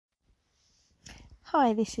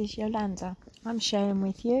Hi, this is Yolanda. I'm sharing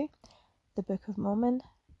with you the Book of Mormon,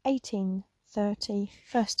 1830,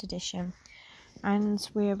 first edition, and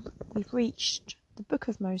we've reached the Book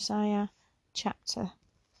of Mosiah, chapter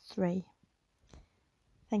 3.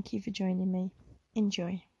 Thank you for joining me.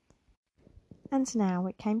 Enjoy. And now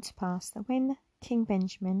it came to pass that when King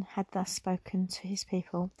Benjamin had thus spoken to his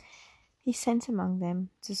people, he sent among them,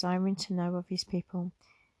 desiring to know of his people,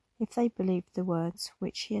 if they believed the words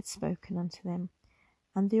which he had spoken unto them.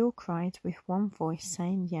 And they all cried with one voice,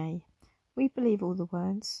 saying, Yea, we believe all the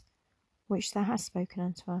words which thou hast spoken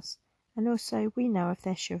unto us, and also we know of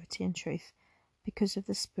their surety and truth, because of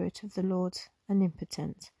the Spirit of the Lord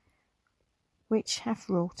omnipotent, which hath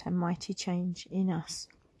wrought a mighty change in us,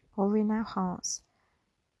 or in our hearts,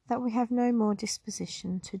 that we have no more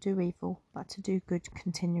disposition to do evil, but to do good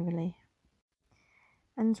continually.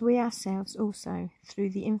 And we ourselves also, through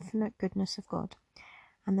the infinite goodness of God,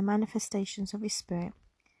 and the manifestations of his Spirit,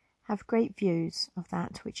 have great views of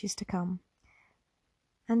that which is to come.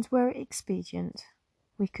 And were it expedient,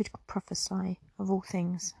 we could prophesy of all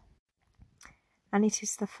things. And it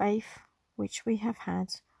is the faith which we have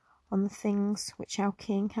had on the things which our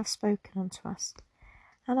King hath spoken unto us,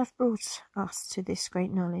 and hath brought us to this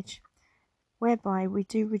great knowledge, whereby we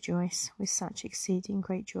do rejoice with such exceeding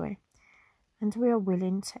great joy. And we are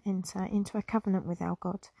willing to enter into a covenant with our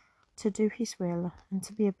God, to do his will, and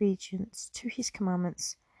to be obedient to his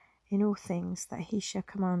commandments in all things that he shall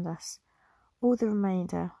command us, all the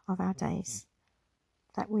remainder of our days,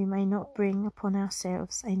 that we may not bring upon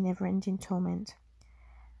ourselves a never-ending torment,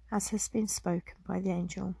 as has been spoken by the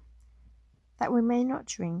angel, that we may not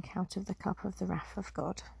drink out of the cup of the wrath of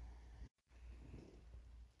God.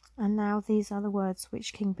 And now these are the words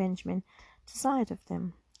which King Benjamin desired of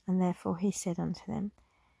them, and therefore he said unto them,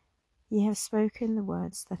 Ye have spoken the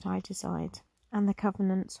words that I desired, and the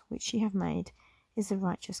covenant which ye have made is a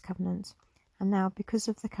righteous covenant. And now because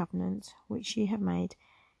of the covenant which ye have made,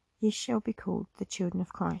 ye shall be called the children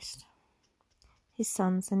of Christ, his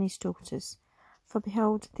sons and his daughters. For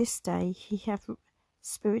behold, this day he hath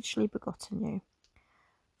spiritually begotten you.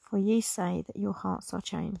 For ye say that your hearts are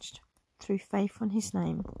changed, through faith on his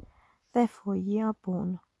name. Therefore ye are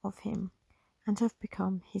born of him, and have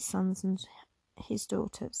become his sons and his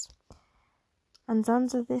daughters. And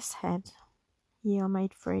under this head ye are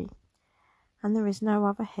made free, and there is no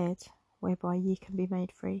other head whereby ye can be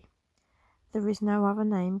made free. There is no other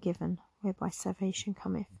name given whereby salvation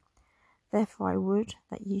cometh. Therefore I would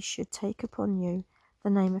that ye should take upon you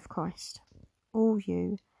the name of Christ, all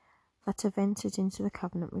you that have entered into the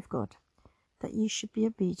covenant with God, that ye should be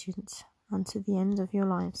obedient unto the end of your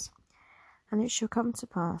lives. And it shall come to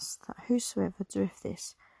pass that whosoever doeth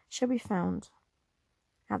this shall be found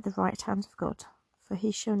at the right hand of God, for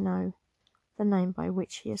he shall know the name by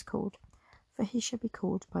which he is called, for he shall be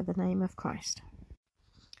called by the name of Christ.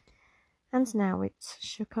 And now it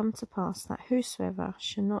shall come to pass that whosoever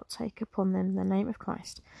shall not take upon them the name of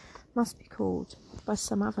Christ must be called by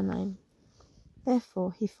some other name.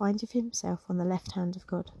 Therefore he findeth himself on the left hand of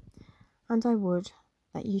God. And I would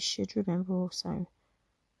that ye should remember also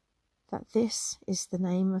that this is the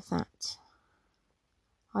name of that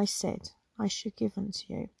I said I should give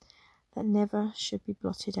unto you, that never should be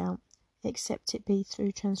blotted out, except it be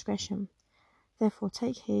through transgression. Therefore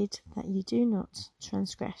take heed that ye do not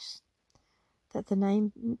transgress, that the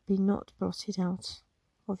name be not blotted out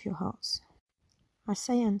of your hearts. I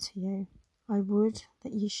say unto you, I would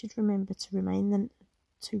that ye should remember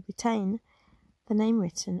to retain the name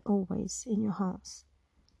written always in your hearts,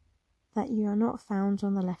 that ye are not found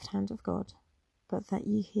on the left hand of God, but that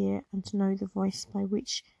ye hear and know the voice by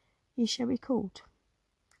which ye shall be called,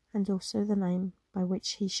 and also the name by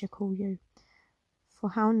which he shall call you. For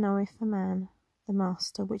how knoweth a man the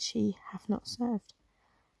master which he hath not served,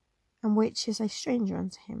 and which is a stranger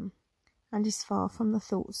unto him, and is far from the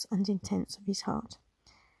thoughts and intents of his heart?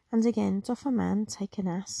 And again, doth a man take an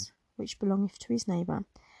ass which belongeth to his neighbour,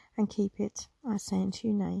 and keep it? I say unto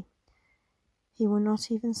you, nay. He will not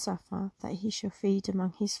even suffer that he shall feed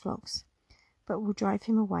among his flocks, but will drive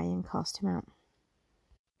him away and cast him out.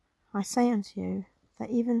 I say unto you, that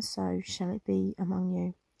even so shall it be among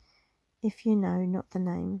you, if ye know not the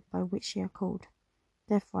name by which ye are called.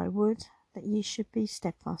 Therefore I would that ye should be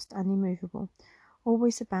steadfast and immovable,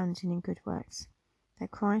 always abounding in good works,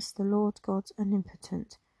 that Christ the Lord God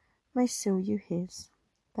omnipotent may seal you his,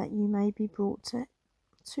 that ye may be brought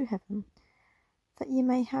to heaven, that ye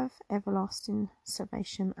may have everlasting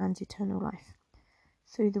salvation and eternal life,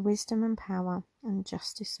 through the wisdom and power and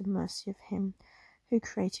justice and mercy of him who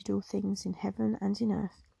created all things in heaven and in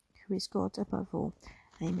earth, who is God above all.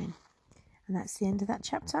 Amen. And that's the end of that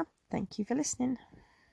chapter. Thank you for listening.